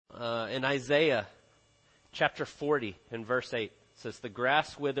in Isaiah chapter 40 and verse 8. It says, "The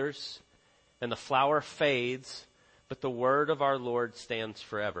grass withers and the flower fades, but the word of our Lord stands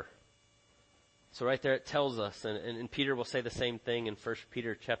forever." So right there it tells us, and Peter will say the same thing in 1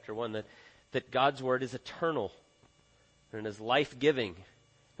 Peter chapter 1, that God's word is eternal and is life-giving. And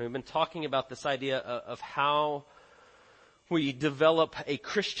we've been talking about this idea of how we develop a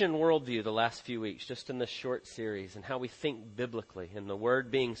Christian worldview the last few weeks, just in this short series, and how we think biblically, and the word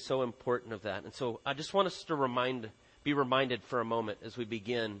being so important of that. And so I just want us to be reminded for a moment as we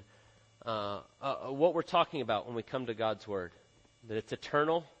begin what we're talking about when we come to God's word. That it's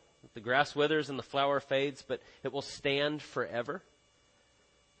eternal, that the grass withers and the flower fades, but it will stand forever.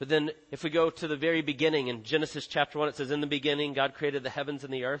 But then if we go to the very beginning in Genesis chapter 1, it says, "In the beginning God created the heavens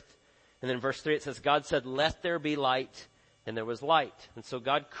and the earth." And then in verse 3 it says, "God said, let there be light, and there was light." And so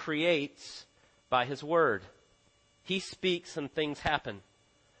God creates by His word. He speaks and things happen.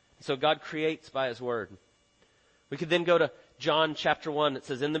 So God creates by His word. We could then go to John chapter 1. It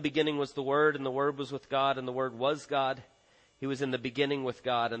says, "In the beginning was the Word, and the Word was with God, and the Word was God. He was in the beginning with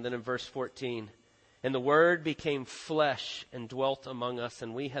God." And then in verse 14, "And the Word became flesh and dwelt among us,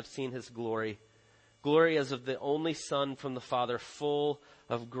 and we have seen His glory. Glory as of the only Son from the Father, full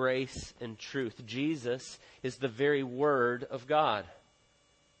of grace and truth." Jesus is the very Word of God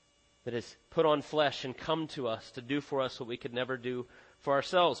that has put on flesh and come to us to do for us what we could never do for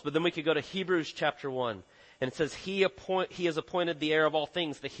ourselves. But then we could go to Hebrews chapter 1. And it says, He has appointed the heir of all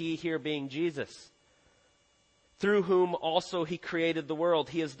things, the He here being Jesus, through whom also He created the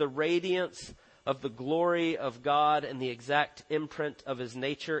world. He is the radiance of the glory of God and the exact imprint of His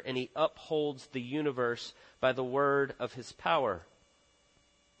nature, and He upholds the universe by the word of His power.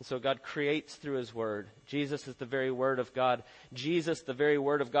 And so God creates through His word. Jesus is the very word of God. Jesus, the very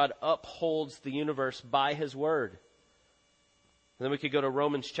word of God, upholds the universe by His word. And then we could go to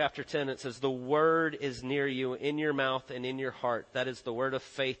Romans chapter 10. It says, "The word is near you, in your mouth and in your heart. That is the word of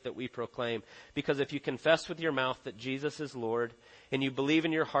faith that we proclaim. Because if you confess with your mouth that Jesus is Lord, and you believe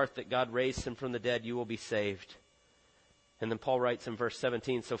in your heart that God raised Him from the dead, you will be saved." And then Paul writes in verse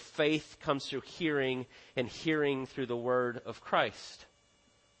 17, "So faith comes through hearing, and hearing through the word of Christ."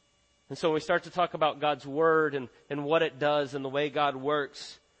 And so when we start to talk about God's word and what it does and the way God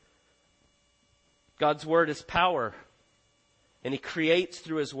works, God's word is power. And He creates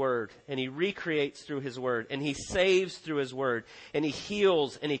through His word, and He recreates through His word, and He saves through His word, and He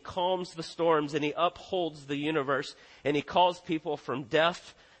heals, and He calms the storms, and He upholds the universe, and He calls people from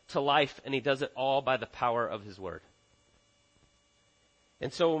death to life, and He does it all by the power of His word.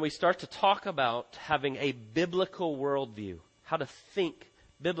 And so when we start to talk about having a biblical worldview, how to think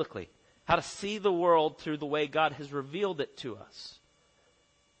biblically, how to see the world through the way God has revealed it to us,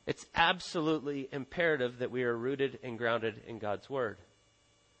 it's absolutely imperative that we are rooted and grounded in God's word.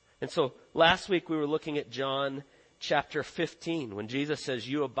 And so last week we were looking at John chapter 15 when Jesus says,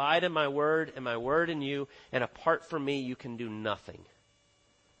 "You abide in my word and my word in you, and apart from me you can do nothing."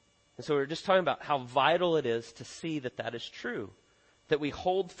 And so we were just talking about how vital it is to see that that is true, that we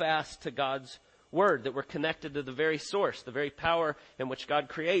hold fast to God's word, that we're connected to the very source, the very power in which God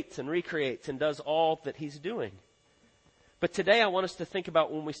creates and recreates and does all that He's doing. But today I want us to think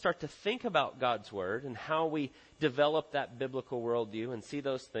about when we start to think about God's word and how we develop that biblical worldview and see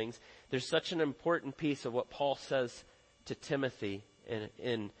those things. There's such an important piece of what Paul says to Timothy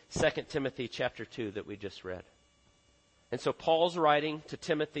in 2 Timothy chapter 2 that we just read. And so Paul's writing to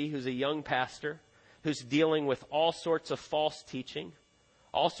Timothy, who's a young pastor, who's dealing with all sorts of false teaching,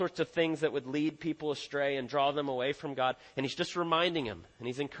 all sorts of things that would lead people astray and draw them away from God. And he's just reminding him, and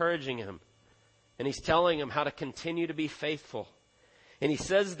he's encouraging him. And he's telling him how to continue to be faithful. And he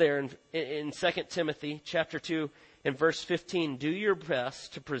says there in 2 Timothy chapter 2 and verse 15, "Do your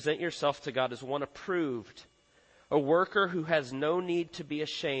best to present yourself to God as one approved, a worker who has no need to be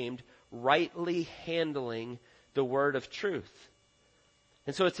ashamed, rightly handling the word of truth."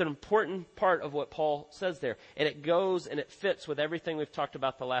 And so it's an important part of what Paul says there. And it goes and it fits with everything we've talked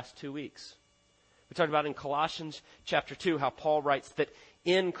about the last 2 weeks. We talked about in Colossians chapter 2 how Paul writes that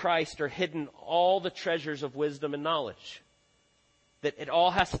in Christ are hidden all the treasures of wisdom and knowledge. That it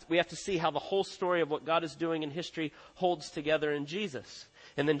all we have to see how the whole story of what God is doing in history holds together in Jesus.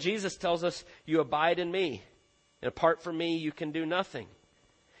 And then Jesus tells us, "You abide in me, and apart from me you can do nothing."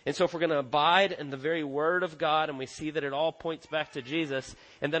 And so if we're going to abide in the very word of God, and we see that it all points back to Jesus,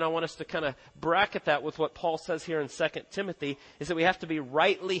 and then I want us to kind of bracket that with what Paul says here in 2 Timothy, is that we have to be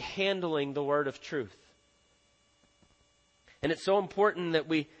rightly handling the word of truth. And it's so important that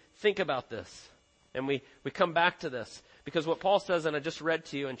we think about this, and we come back to this, because what Paul says, and I just read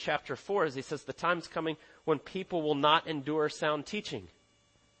to you in chapter 4, is he says the time's coming when people will not endure sound teaching.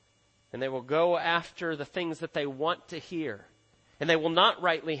 And they will go after the things that they want to hear. And they will not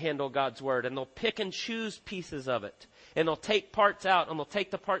rightly handle God's word. And they'll pick and choose pieces of it. And they'll take parts out, and they'll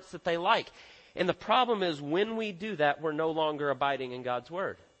take the parts that they like. And the problem is, when we do that, we're no longer abiding in God's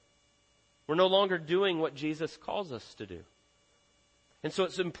word. We're no longer doing what Jesus calls us to do. And so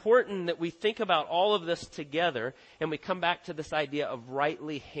it's important that we think about all of this together, and we come back to this idea of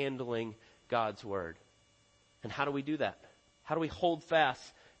rightly handling God's word. And how do we do that? How do we hold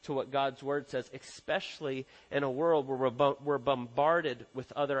fast to what God's word says, especially in a world where we're bombarded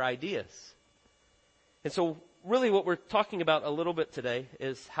with other ideas? And so really what we're talking about a little bit today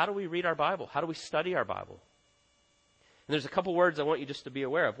is, how do we read our Bible? How do we study our Bible? And there's a couple words I want you just to be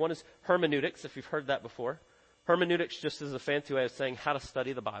aware of. One is hermeneutics, if you've heard that before. Hermeneutics just is a fancy way of saying how to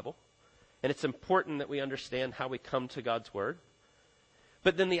study the Bible. And it's important that we understand how we come to God's word.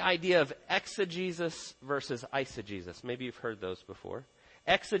 But then the idea of exegesis versus eisegesis. Maybe you've heard those before.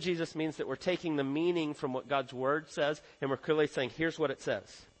 Exegesis means that we're taking the meaning from what God's word says, and we're clearly saying, here's what it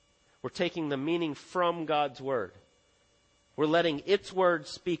says. We're taking the meaning from God's word. We're letting its word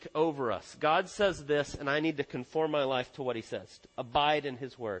speak over us. God says this, and I need to conform my life to what he says. Abide in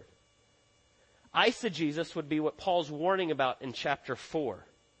his word. Eisegesis would be what Paul's warning about in chapter 4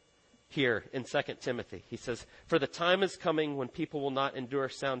 here in 2 Timothy. He says, for the time is coming when people will not endure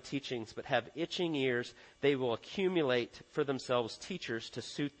sound teachings, but have itching ears. They will accumulate for themselves teachers to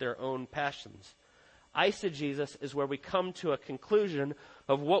suit their own passions. Eisegesis is where we come to a conclusion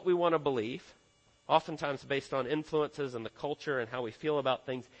of what we want to believe, oftentimes based on influences and the culture and how we feel about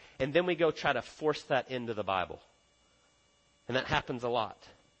things, and then we go try to force that into the Bible. And that happens a lot.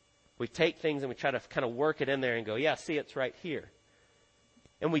 We take things and we try to kind of work it in there and go, yeah, see, it's right here.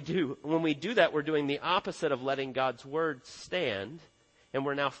 And we do. When we do that, we're doing the opposite of letting God's word stand, and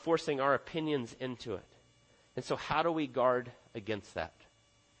we're now forcing our opinions into it. And so how do we guard against that?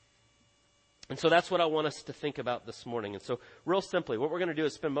 And so that's what I want us to think about this morning. And so real simply, what we're going to do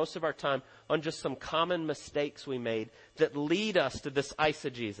is spend most of our time on just some common mistakes we made that lead us to this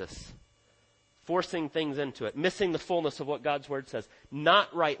eisegesis. Forcing things into it, missing the fullness of what God's word says,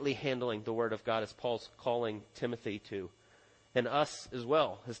 not rightly handling the word of God as Paul's calling Timothy to, and us as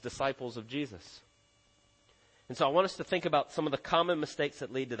well, as disciples of Jesus. And so I want us to think about some of the common mistakes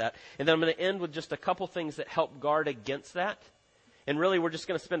that lead to that. And then I'm going to end with just a couple things that help guard against that. And really, we're just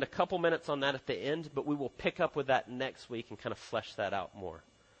going to spend a couple minutes on that at the end, but we will pick up with that next week and kind of flesh that out more.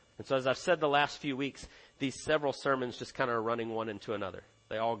 And so as I've said the last few weeks, these several sermons just kind of are running one into another.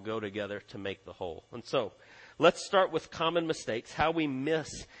 They all go together to make the whole. And so let's start with common mistakes, how we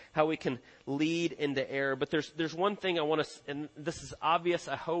miss, how we can lead into error. But there's one thing I want to, and this is obvious,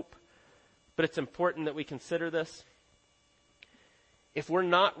 I hope, but it's important that we consider this. If we're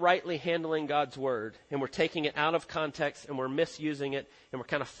not rightly handling God's word, and we're taking it out of context, and we're misusing it, and we're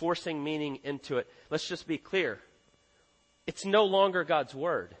kind of forcing meaning into it, let's just be clear. It's no longer God's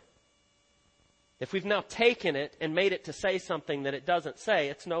word. If we've now taken it and made it to say something that it doesn't say,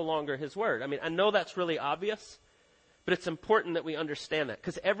 it's no longer his word. I mean, I know that's really obvious, but it's important that we understand that.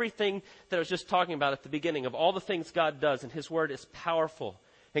 Because everything that I was just talking about at the beginning, of all the things God does, and his word is powerful.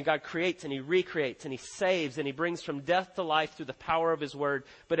 And God creates and he recreates and he saves and he brings from death to life through the power of his word.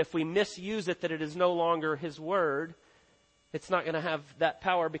 But if we misuse it, that it is no longer his word, it's not going to have that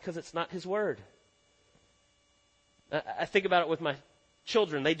power because it's not his word. I think about it with my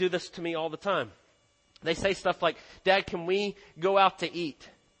children. They do this to me all the time. They say stuff like, Dad, can we go out to eat?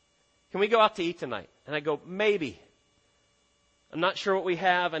 Can we go out to eat tonight? And I go, maybe. I'm not sure what we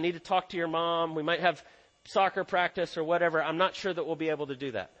have. I need to talk to your mom. We might have soccer practice or whatever. I'm not sure that we'll be able to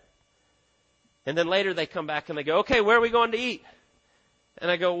do that. And then later they come back and they go, okay, where are we going to eat?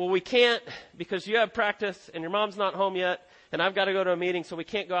 And I go, well, we can't because you have practice and your mom's not home yet and I've got to go to a meeting, so we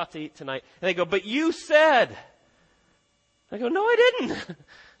can't go out to eat tonight. And they go, but you said. I go, no, I didn't.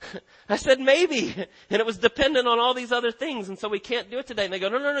 I said maybe. And it was dependent on all these other things, and so we can't do it today. And they go,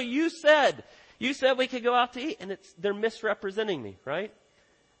 no, you said. You said we could go out to eat. And they're misrepresenting me, right?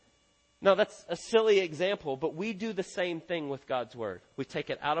 Now, that's a silly example, but we do the same thing with God's word. We take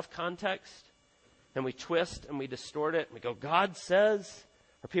it out of context, and we twist, and we distort it, and we go, God says,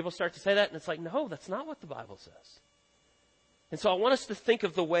 or people start to say that, and it's like, no, that's not what the Bible says. And so I want us to think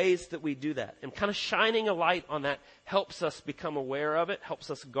of the ways that we do that, and kind of shining a light on that helps us become aware of it,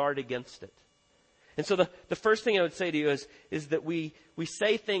 helps us guard against it. And so the first thing I would say to you is that we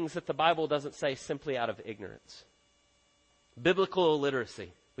say things that the Bible doesn't say simply out of ignorance. Biblical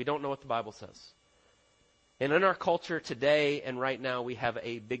illiteracy. We don't know what the Bible says. And in our culture today and right now, we have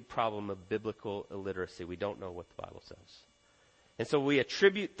a big problem of biblical illiteracy. We don't know what the Bible says. And so we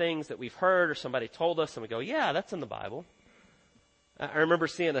attribute things that we've heard or somebody told us, and we go, yeah, that's in the Bible. I remember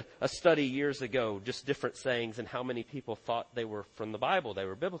seeing a study years ago, just different sayings and how many people thought they were from the Bible, they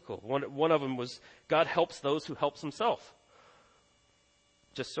were biblical. One of them was, God helps those who helps himself.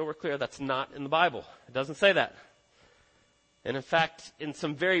 Just so we're clear, that's not in the Bible. It doesn't say that. And in fact, in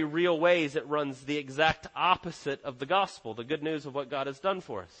some very real ways, it runs the exact opposite of the gospel, the good news of what God has done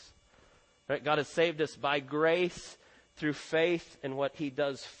for us. Right? God has saved us by grace through faith in what he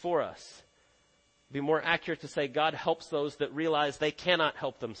does for us. It'd be more accurate to say God helps those that realize they cannot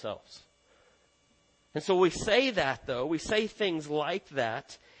help themselves. And so we say that, though. We say things like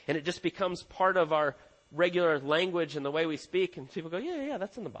that, and it just becomes part of our regular language and the way we speak, and people go, yeah,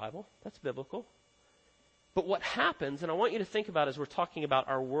 that's in the Bible. That's biblical. But what happens, and I want you to think about as we're talking about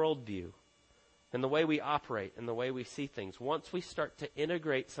our worldview and the way we operate and the way we see things, once we start to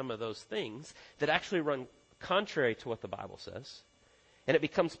integrate some of those things that actually run contrary to what the Bible says, and it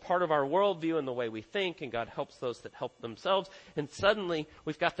becomes part of our worldview and the way we think, and God helps those that help themselves, and suddenly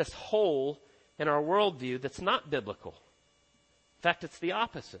we've got this hole in our worldview that's not biblical. In fact, it's the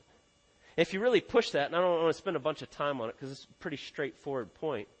opposite. If you really push that, and I don't want to spend a bunch of time on it because it's a pretty straightforward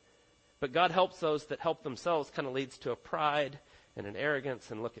point, but God helps those that help themselves kind of leads to a pride and an arrogance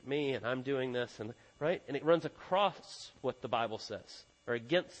and look at me and I'm doing this, and right? And it runs across what the Bible says or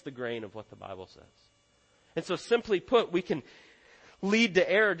against the grain of what the Bible says. And so simply put, we can lead to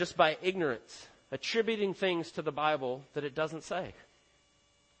error just by ignorance, attributing things to the Bible that it doesn't say.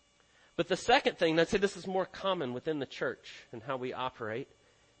 But the second thing, I'd say this is more common within the church and how we operate,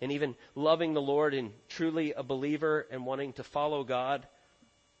 and even loving the Lord and truly a believer and wanting to follow God.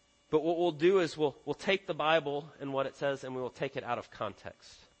 But what we'll do is we'll take the Bible and what it says and we will take it out of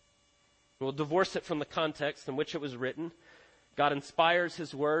context. We'll divorce it from the context in which it was written. God inspires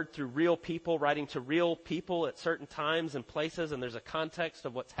his word through real people, writing to real people at certain times and places, and there's a context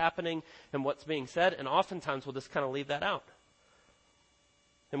of what's happening and what's being said, and oftentimes we'll just kind of leave that out.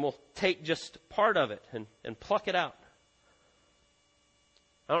 And we'll take just part of it and pluck it out.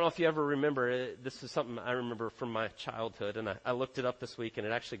 I don't know if you ever remember, this is something I remember from my childhood, and I looked it up this week, and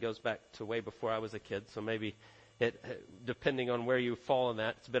it actually goes back to way before I was a kid, so maybe it, depending on where you fall in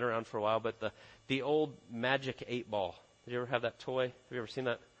that, it's been around for a while, but the old Magic 8-ball. Did you ever have that toy? Have you ever seen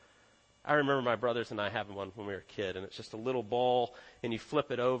that? I remember my brothers and I having one when we were a kid, and it's just a little ball, and you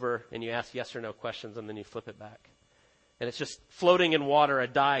flip it over, and you ask yes or no questions, and then you flip it back. And it's just floating in water. A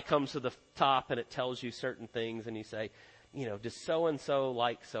die comes to the top, and it tells you certain things, and you say, does so-and-so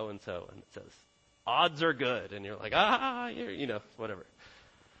like so-and-so? And it says, odds are good. And you're like, whatever.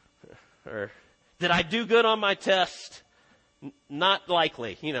 Or, did I do good on my test? Not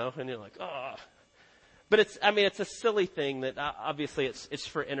likely, and you're like, oh. But it's a silly thing that obviously it's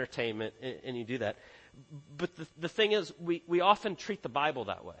for entertainment, and you do that. But the thing is, we often treat the Bible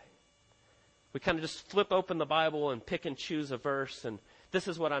that way. We kind of just flip open the Bible and pick and choose a verse, and this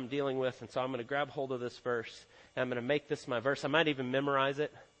is what I'm dealing with, and so I'm going to grab hold of this verse, and I'm going to make this my verse. I might even memorize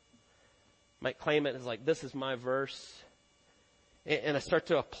it. Might claim it as like, this is my verse. And I start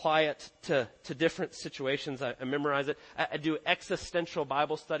to apply it to different situations. I memorize it. I do existential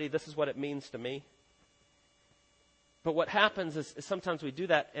Bible study. This is what it means to me. But what happens is sometimes we do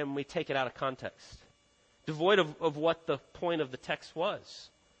that and we take it out of context, devoid of what the point of the text was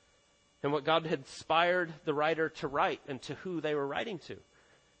and what God had inspired the writer to write and to who they were writing to.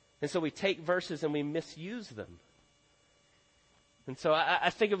 And so we take verses and we misuse them. And so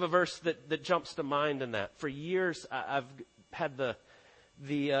I think of a verse that jumps to mind in that. For years, I've had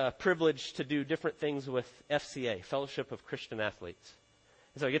the privilege to do different things with FCA, Fellowship of Christian Athletes.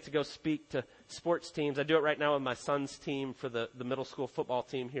 And so I get to go speak to sports teams. I do it right now with my son's team for the middle school football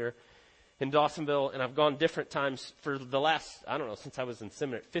team here in Dawsonville. And I've gone different times for the last, since I was in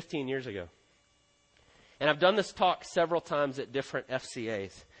seminary, 15 years ago. And I've done this talk several times at different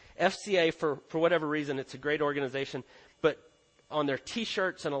FCAs. FCA, for whatever reason, it's a great organization. But on their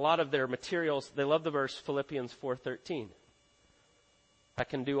T-shirts and a lot of their materials, they love the verse Philippians 4:13. I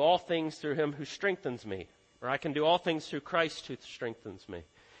can do all things through him who strengthens me. Or I can do all things through Christ who strengthens me.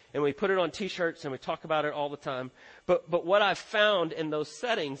 And we put it on T-shirts and we talk about it all the time. But what I've found in those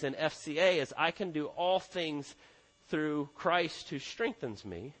settings in FCA is I can do all things through Christ who strengthens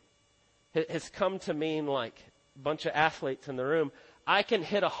me. It has come to mean, like a bunch of athletes in the room, I can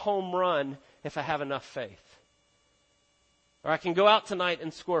hit a home run if I have enough faith. Or I can go out tonight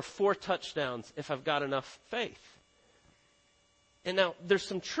and score 4 touchdowns if I've got enough faith. And now, there's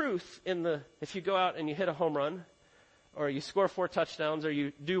some truth if you go out and you hit a home run, or you score 4 touchdowns, or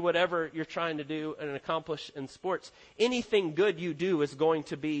you do whatever you're trying to do and accomplish in sports, anything good you do is going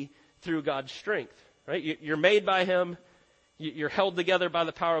to be through God's strength, right? You're made by him. You're held together by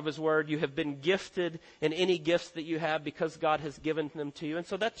the power of His Word. You have been gifted in any gifts that you have because God has given them to you. And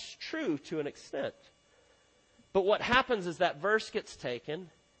so that's true to an extent. But what happens is that verse gets taken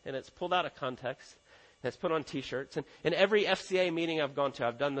and it's pulled out of context and it's put on t-shirts. And in every FCA meeting I've gone to,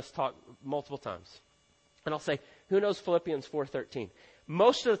 I've done this talk multiple times. And I'll say, who knows Philippians 4:13?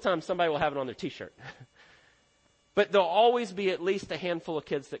 Most of the time somebody will have it on their t-shirt. But there'll always be at least a handful of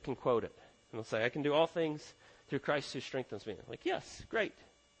kids that can quote it. And they'll say, I can do all things through Christ who strengthens me. I'm like, yes, great.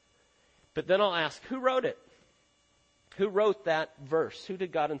 But then I'll ask, who wrote it? Who wrote that verse? Who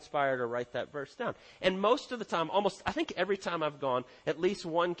did God inspire to write that verse down? And most of the time, I think every time I've gone, at least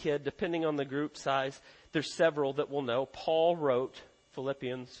one kid, depending on the group size, there's several that will know, Paul wrote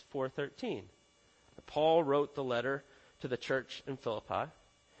Philippians 4:13. Paul wrote the letter to the church in Philippi.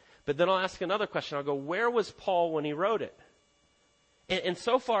 But then I'll ask another question. I'll go, where was Paul when he wrote it? And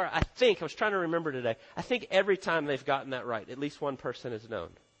so far, I was trying to remember today, I think every time they've gotten that right, at least one person is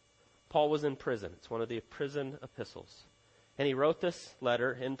known. Paul was in prison. It's one of the prison epistles. And he wrote this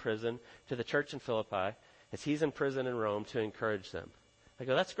letter in prison to the church in Philippi as he's in prison in Rome to encourage them. I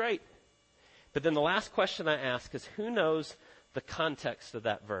go, that's great. But then the last question I ask is, who knows the context of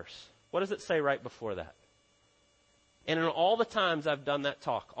that verse? What does it say right before that? And in all the times I've done that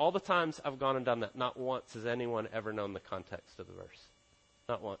talk, all the times I've gone and done that, not once has anyone ever known the context of the verse.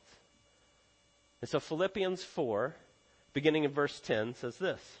 Not once. And so Philippians 4, beginning in verse 10, says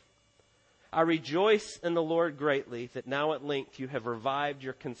this. I rejoice in the Lord greatly that now at length you have revived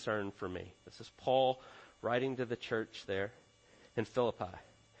your concern for me. This is Paul writing to the church there in Philippi.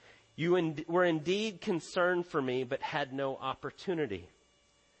 You were indeed concerned for me, but had no opportunity.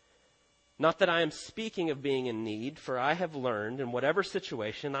 Not that I am speaking of being in need, for I have learned in whatever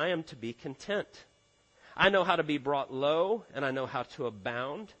situation I am to be content. I know how to be brought low, and I know how to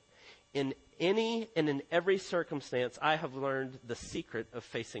abound. In any and in every circumstance, I have learned the secret of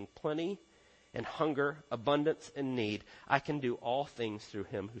facing plenty and hunger, abundance and need. I can do all things through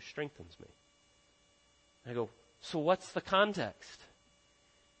Him who strengthens me. I go, so what's the context?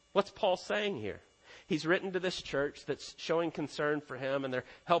 What's Paul saying here? He's written to this church that's showing concern for him, and they're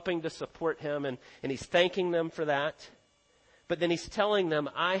helping to support him, and he's thanking them for that. But then he's telling them,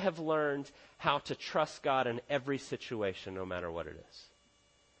 I have learned how to trust God in every situation, no matter what it is.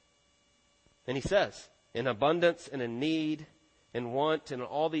 And he says, in abundance and in need, in want, and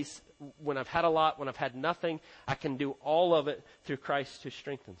all these, when I've had a lot, when I've had nothing, I can do all of it through Christ who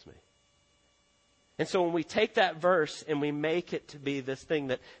strengthens me. And so when we take that verse and we make it to be this thing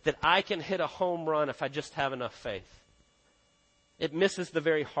that I can hit a home run if I just have enough faith, it misses the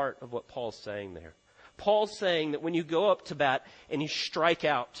very heart of what Paul's saying there. Paul's saying that when you go up to bat and you strike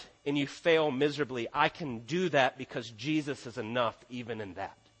out and you fail miserably, I can do that because Jesus is enough even in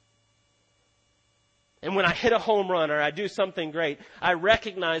that. And when I hit a home run or I do something great, I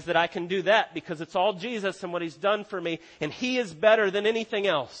recognize that I can do that because it's all Jesus and what He's done for me, and He is better than anything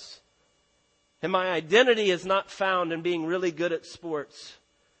else. And my identity is not found in being really good at sports.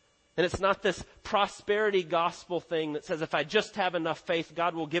 And it's not this prosperity gospel thing that says if I just have enough faith,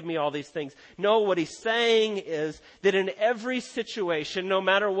 God will give me all these things. No, what he's saying is that in every situation, no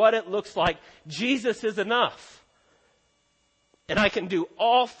matter what it looks like, Jesus is enough. And I can do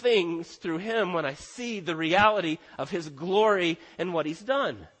all things through Him when I see the reality of His glory and what He's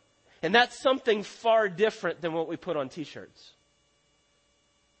done. And that's something far different than what we put on t-shirts.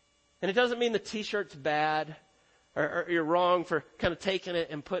 And it doesn't mean the t-shirt's bad or you're wrong for kind of taking it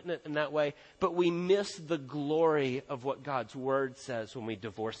and putting it in that way. But we miss the glory of what God's Word says when we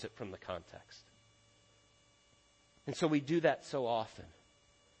divorce it from the context. And so we do that so often.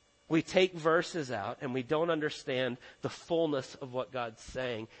 We take verses out and we don't understand the fullness of what God's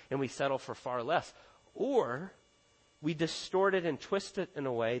saying, and we settle for far less. Or we distort it and twist it in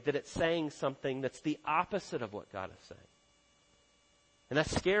a way that it's saying something that's the opposite of what God is saying. And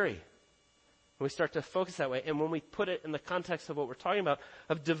that's scary. We start to focus that way. And when we put it in the context of what we're talking about,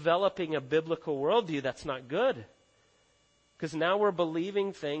 of developing a biblical worldview, that's not good. Because now we're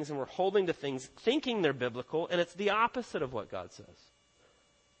believing things and we're holding to things, thinking they're biblical, and it's the opposite of what God says.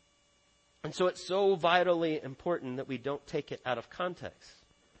 And so it's so vitally important that we don't take it out of context.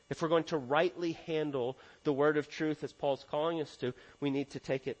 If we're going to rightly handle the word of truth as Paul's calling us to, we need to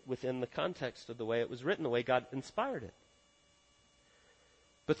take it within the context of the way it was written, the way God inspired it.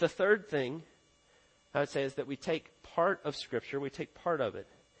 But the third thing I would say is that we take part of Scripture, we take part of it,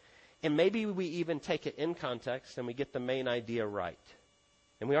 and maybe we even take it in context and we get the main idea right.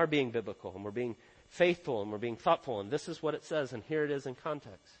 And we are being biblical, and we're being faithful, and we're being thoughtful, and this is what it says, and here it is in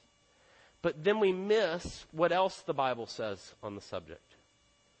context. But then we miss what else the Bible says on the subject.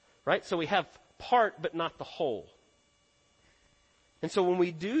 Right? So we have part, but not the whole. And so when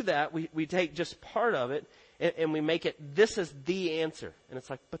we do that, we take just part of it and we make it, this is the answer. And it's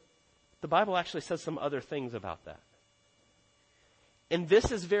like, but the Bible actually says some other things about that. And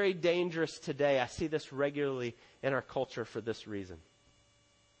this is very dangerous today. I see this regularly in our culture for this reason.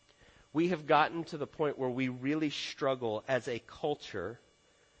 We have gotten to the point where we really struggle as a culture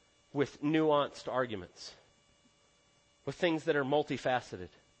with nuanced arguments, with things that are multifaceted.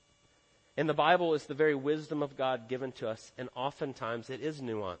 And the Bible is the very wisdom of God given to us, and oftentimes it is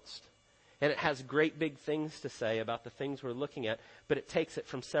nuanced. And it has great big things to say about the things we're looking at, but it takes it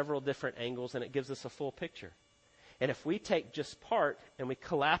from several different angles and it gives us a full picture. And if we take just part and we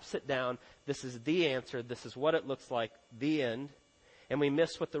collapse it down, this is the answer, this is what it looks like, the end, and we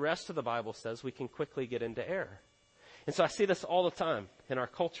miss what the rest of the Bible says, we can quickly get into error. And so I see this all the time in our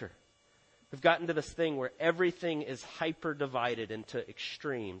culture. We've gotten to this thing where everything is hyper divided into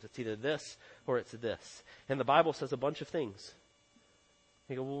extremes. It's either this or it's this. And the Bible says a bunch of things.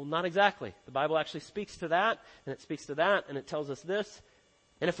 You go, well, not exactly. The Bible actually speaks to that, and it speaks to that, and it tells us this.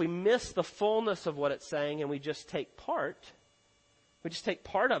 And if we miss the fullness of what it's saying and we just take part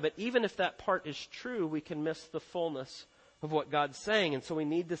of it, even if that part is true, we can miss the fullness of what God's saying. And so we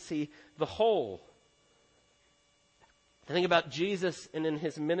need to see the whole. I think about Jesus and in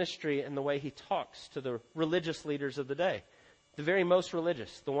his ministry and the way he talks to the religious leaders of the day. The very most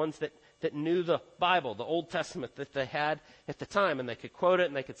religious, the ones that knew the Bible, the Old Testament that they had at the time, and they could quote it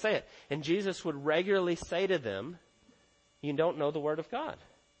and they could say it. And Jesus would regularly say to them, you don't know the Word of God.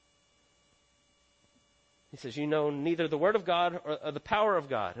 He says, you know neither the Word of God or the power of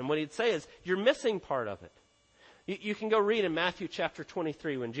God. And what he'd say is, you're missing part of it. You can go read in Matthew chapter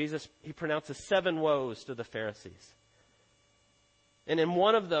 23 when Jesus, he pronounces 7 woes to the Pharisees. And in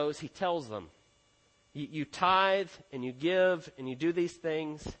one of those, he tells them, you tithe and you give and you do these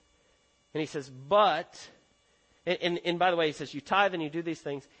things. And he says, but, and by the way, he says, you tithe and you do these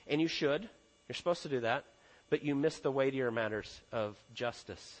things, and you should. You're supposed to do that. But you miss the weightier matters of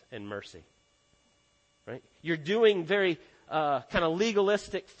justice and mercy. Right? You're doing very kind of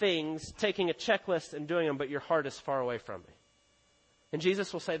legalistic things, taking a checklist and doing them, but your heart is far away from me. And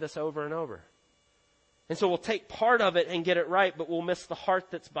Jesus will say this over and over. And so we'll take part of it and get it right, but we'll miss the heart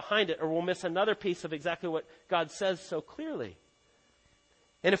that's behind it, or we'll miss another piece of exactly what God says so clearly.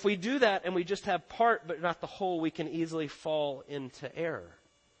 And if we do that and we just have part but not the whole, we can easily fall into error.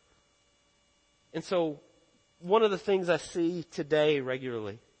 And so one of the things I see today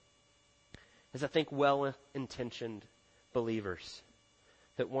regularly is I think well-intentioned believers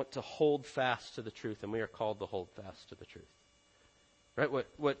that want to hold fast to the truth, and we are called to hold fast to the truth. Right?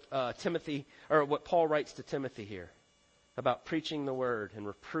 What Paul writes to Timothy here about preaching the word and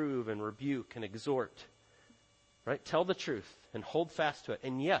reprove and rebuke and exhort. Right? Tell the truth and hold fast to it.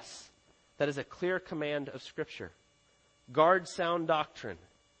 And yes, that is a clear command of Scripture. Guard sound doctrine.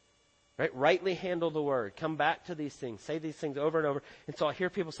 Right? Rightly handle the word. Come back to these things. Say these things over and over. And so I hear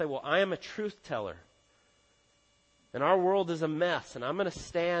people say, well, I am a truth teller. And our world is a mess. And I'm going to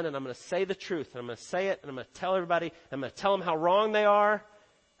stand and I'm going to say the truth. And I'm going to say it and I'm going to tell everybody. I'm going to tell them how wrong they are. And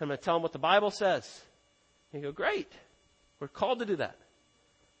I'm going to tell them what the Bible says. And you go, great. We're called to do that.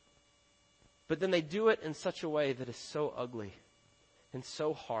 But then they do it in such a way that is so ugly and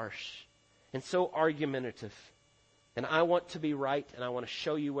so harsh and so argumentative. And I want to be right, and I want to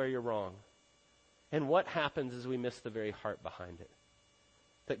show you where you're wrong. And what happens is we miss the very heart behind it.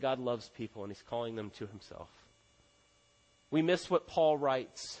 That God loves people, and He's calling them to Himself. We miss what Paul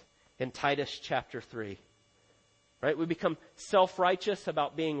writes in Titus chapter 3. Right? We become self-righteous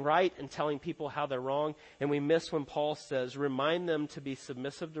about being right and telling people how they're wrong. And we miss when Paul says, remind them to be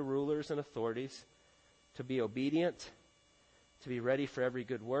submissive to rulers and authorities, to be obedient, to be ready for every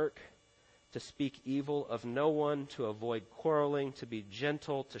good work, to speak evil of no one, to avoid quarreling, to be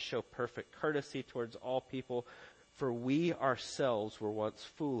gentle, to show perfect courtesy towards all people. For we ourselves were once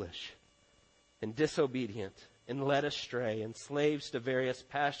foolish and disobedient and led astray and slaves to various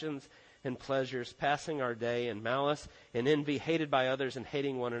passions and pleasures, passing our day in malice and envy, hated by others and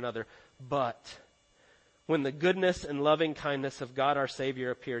hating one another. But when the goodness and loving kindness of God our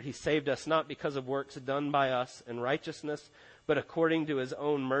Savior appeared, He saved us not because of works done by us in righteousness, but according to His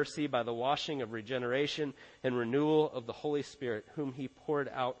own mercy by the washing of regeneration and renewal of the Holy Spirit, whom He poured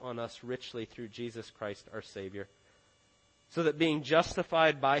out on us richly through Jesus Christ our Savior, so that being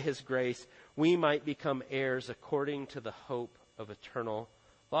justified by His grace, we might become heirs according to the hope of eternal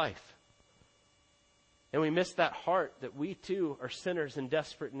life. And we miss that heart that we too are sinners in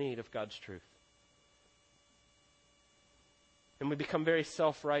desperate need of God's truth. And we become very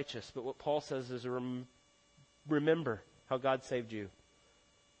self-righteous. But what Paul says is remember how God saved you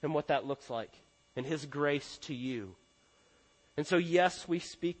and what that looks like and His grace to you. And so, yes, we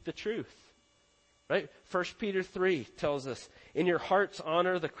speak the truth. Right? 1 Peter 3 tells us, in your hearts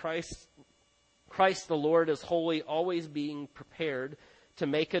honor the Christ the Lord as holy, always being prepared to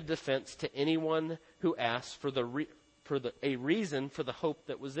make a defense to anyone who asks for a reason for the hope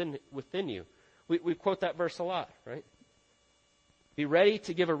that was within you. We quote that verse a lot, right? Be ready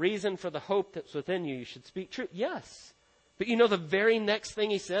to give a reason for the hope that's within you. You should speak truth. Yes. But you know the very next thing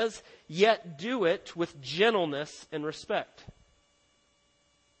he says, yet do it with gentleness and respect.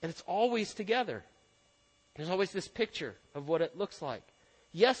 And it's always together. There's always this picture of what it looks like.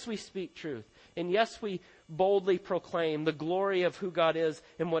 Yes, we speak truth. And yes, we boldly proclaim the glory of who God is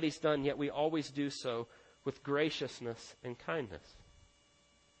and what He's done, yet we always do so with graciousness and kindness.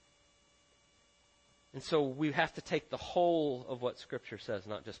 And so we have to take the whole of what Scripture says,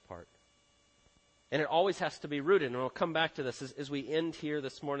 not just part. And it always has to be rooted. And we'll come back to this as we end here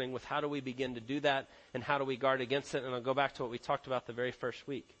this morning with how do we begin to do that and how do we guard against it. And I'll go back to what we talked about the very first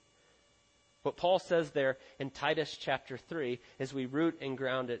week. What Paul says there in Titus chapter 3 is we root and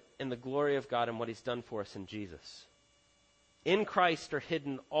ground it in the glory of God and what He's done for us in Jesus. In Christ are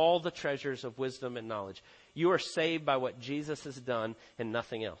hidden all the treasures of wisdom and knowledge. You are saved by what Jesus has done and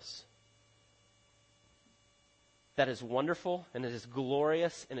nothing else. That is wonderful and it is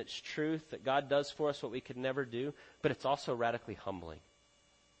glorious in its truth that God does for us what we could never do, but it's also radically humbling.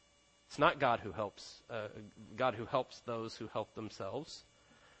 It's not God who helps those who help themselves.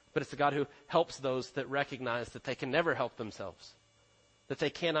 But it's the God who helps those that recognize that they can never help themselves, that they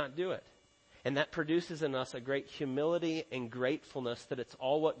cannot do it. And that produces in us a great humility and gratefulness that it's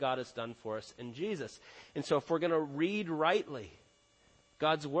all what God has done for us in Jesus. And so if we're going to read rightly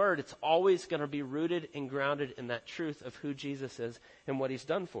God's Word, it's always going to be rooted and grounded in that truth of who Jesus is and what He's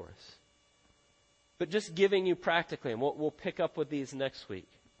done for us. But just giving you practically, and we'll pick up with these next week,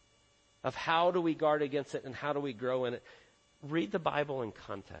 of how do we guard against it and how do we grow in it. Read the Bible in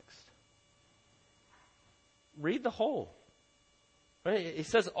context. Read the whole. Right? He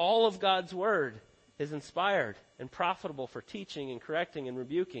says all of God's Word is inspired and profitable for teaching and correcting and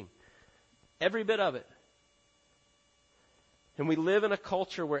rebuking. Every bit of it. And we live in a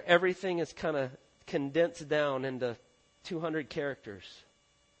culture where everything is kind of condensed down into 200 characters.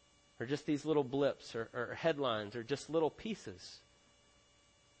 Or just these little blips or headlines or just little pieces.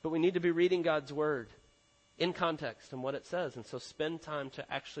 But we need to be reading God's Word in context and what it says. And so spend time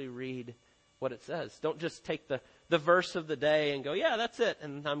to actually read what it says. Don't just take the verse of the day and go, yeah, that's it,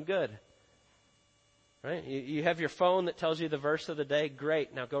 and I'm good. Right? You have your phone that tells you the verse of the day.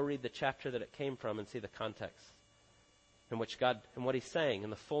 Great. Now go read the chapter that it came from and see the context in which God and what He's saying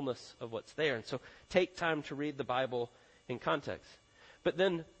and the fullness of what's there. And so take time to read the Bible in context. But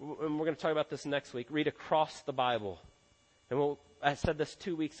then, and we're going to talk about this next week, read across the Bible. And I said this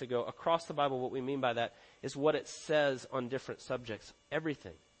 2 weeks ago. Across the Bible, what we mean by that is what it says on different subjects.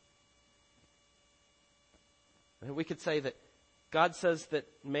 Everything. And we could say that God says that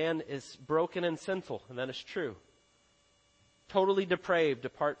man is broken and sinful, and that is true. Totally depraved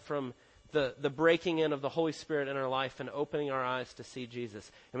apart from the breaking in of the Holy Spirit in our life and opening our eyes to see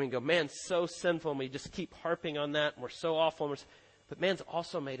Jesus. And we can go, man's so sinful, and we just keep harping on that, and we're so awful. But man's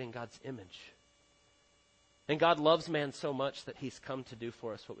also made in God's image. And God loves man so much that He's come to do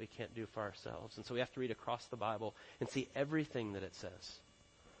for us what we can't do for ourselves. And so we have to read across the Bible and see everything that it says.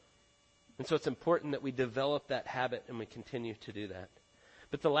 And so it's important that we develop that habit and we continue to do that.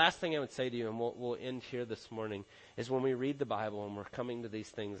 But the last thing I would say to you, and we'll end here this morning, is when we read the Bible and we're coming to these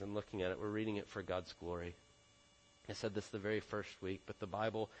things and looking at it, we're reading it for God's glory. I said this the very first week, but the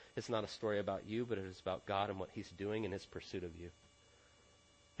Bible is not a story about you, but it is about God and what He's doing in His pursuit of you.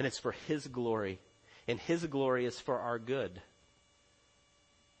 And it's for His glory. And His glory is for our good.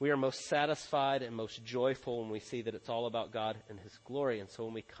 We are most satisfied and most joyful when we see that it's all about God and His glory. And so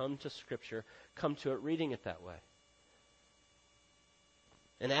when we come to Scripture, come to it reading it that way.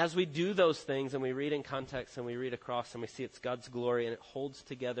 And as we do those things and we read in context and we read across and we see it's God's glory and it holds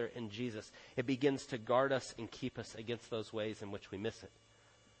together in Jesus, it begins to guard us and keep us against those ways in which we miss it.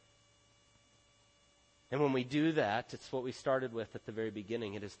 And when we do that, it's what we started with at the very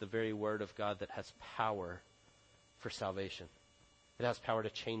beginning. It is the very Word of God that has power for salvation. It has power to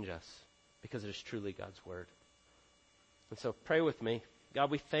change us because it is truly God's Word. And so pray with me. God,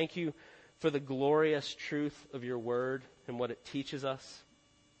 we thank You for the glorious truth of Your Word and what it teaches us,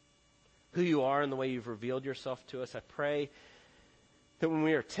 who You are and the way You've revealed Yourself to us. I pray that when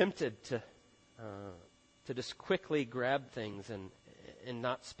we are tempted to just quickly grab things and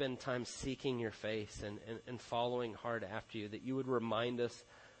not spend time seeking Your face and following hard after You, that You would remind us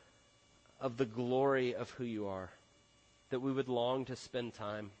of the glory of who You are, that we would long to spend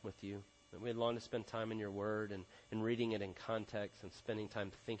time with You. that we'd long to spend time in your word and reading it in context and spending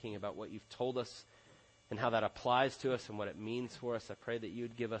time thinking about what you've told us and how that applies to us and what it means for us. I pray that you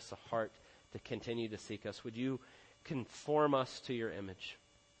would give us a heart to continue to seek us. Would you conform us to your image?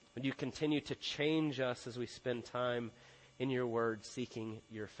 Would you continue to change us as we spend time in your word seeking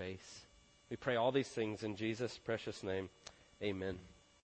your face? We pray all these things in Jesus' precious name. Amen.